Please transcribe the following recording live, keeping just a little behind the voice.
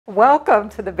Welcome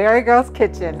to the BariGirls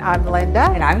kitchen. I'm Linda.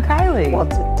 And I'm Kylie. Well,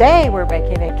 today we're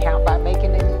making it count by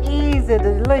making an easy,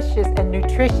 delicious, and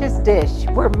nutritious dish.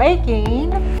 We're making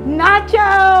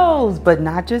nachos, but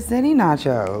not just any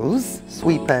nachos,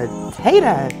 sweet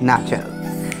potato nachos.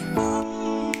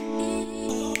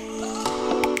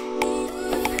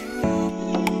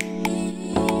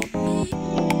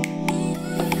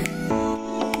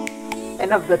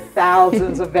 And of the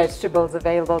thousands of vegetables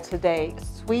available today,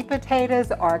 sweet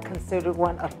potatoes are considered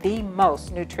one of the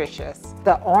most nutritious.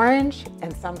 The orange,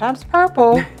 and sometimes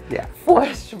purple,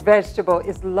 forest vegetable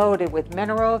is loaded with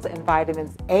minerals and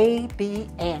vitamins A, B,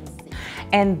 and C.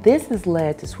 And this has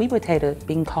led to sweet potato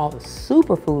being called a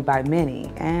superfood by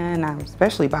many, and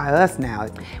especially by us now.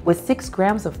 With 6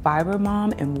 grams of fiber,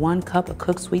 Mom, and 1 cup of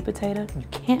cooked sweet potato, you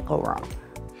can't go wrong.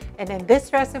 And in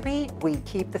this recipe, we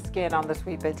keep the skin on the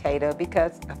sweet potato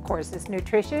because, of course, it's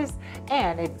nutritious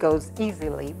and it goes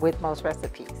easily with most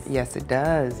recipes. Yes, it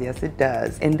does. Yes, it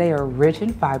does. And they are rich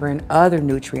in fiber and other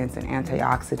nutrients and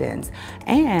antioxidants.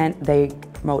 And they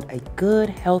promote a good,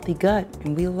 healthy gut.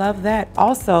 And we love that.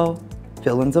 Also,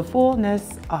 feelings of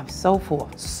fullness. Oh, I'm so full,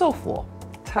 so full.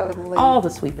 Totally. All the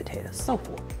sweet potatoes, so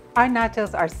full. Our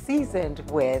nachos are seasoned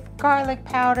with garlic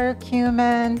powder,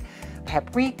 cumin,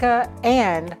 paprika,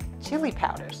 and chili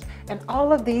powders. And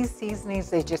all of these seasonings,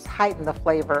 they just heighten the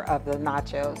flavor of the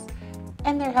nachos.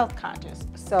 And they're health conscious.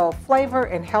 So flavor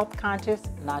and health conscious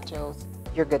nachos,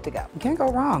 you're good to go. You can't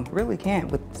go wrong, really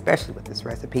can't, especially with this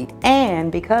recipe.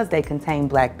 And because they contain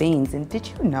black beans, and did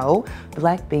you know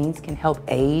black beans can help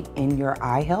aid in your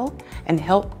eye health and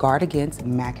help guard against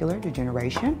macular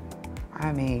degeneration?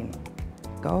 I mean,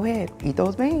 go ahead, eat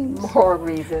those beans. More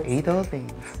reasons. Eat those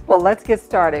beans. Well, let's get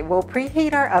started. We'll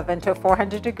preheat our oven to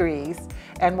 400 degrees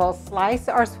and we'll slice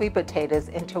our sweet potatoes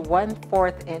into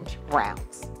 1/4 inch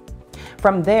rounds.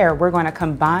 From there, we're going to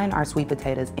combine our sweet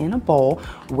potatoes in a bowl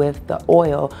with the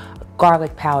oil,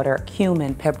 garlic powder,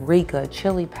 cumin, paprika,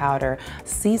 chili powder,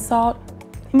 sea salt,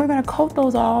 and we're going to coat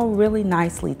those all really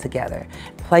nicely together.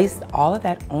 Place all of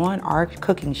that on our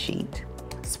cooking sheet.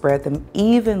 Spread them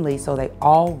evenly so they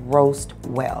all roast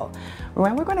well.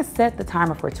 We're going to set the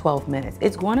timer for 12 minutes.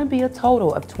 It's going to be a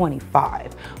total of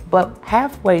 25, but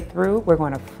halfway through, we're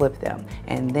going to flip them.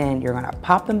 And then you're going to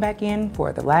pop them back in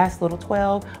for the last little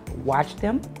 12. Watch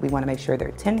them. We want to make sure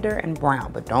they're tender and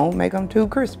brown, but don't make them too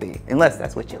crispy, unless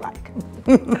that's what you like.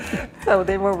 So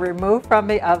then we'll remove from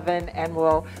the oven and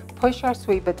we'll push our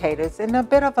sweet potatoes in a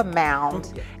bit of a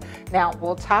mound. Now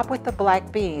we'll top with the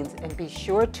black beans and be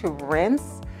sure to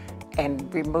rinse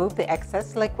and remove the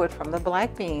excess liquid from the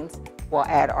black beans. We'll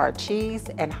add our cheese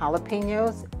and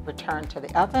jalapenos, return to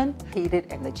the oven, heat it,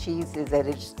 and the cheese is at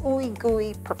its ooey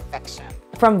gooey perfection.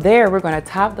 From there, we're going to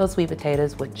top those sweet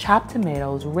potatoes with chopped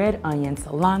tomatoes, red onion,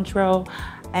 cilantro,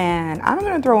 and I'm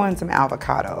going to throw in some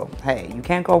avocado. Hey, you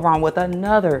can't go wrong with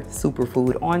another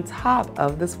superfood on top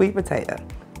of the sweet potato.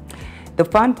 The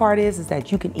fun part is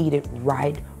that you can eat it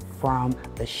right from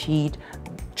the sheet,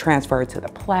 transfer it to the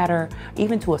platter,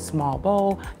 even to a small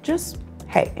bowl. Just,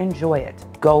 hey, enjoy it.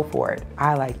 Go for it.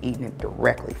 I like eating it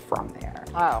directly from there.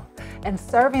 Wow. And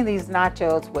serving these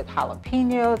nachos with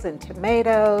jalapenos and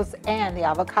tomatoes and the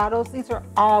avocados, these are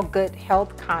all good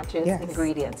health conscious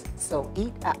ingredients. So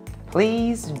eat up.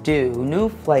 Please do. New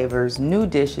flavors, new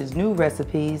dishes, new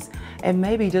recipes, and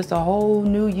maybe just a whole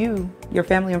new you your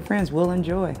family and friends will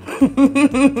enjoy.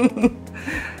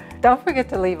 Don't forget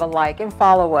to leave a like and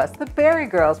follow us, the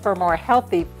BariGirls, for more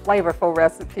healthy, flavorful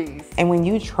recipes. And when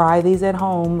you try these at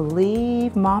home,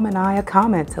 leave Mom and I a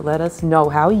comment to let us know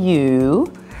how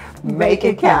you make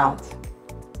it count.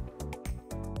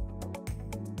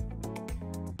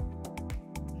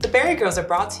 The BariGirls are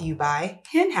brought to you by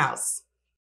Hen House.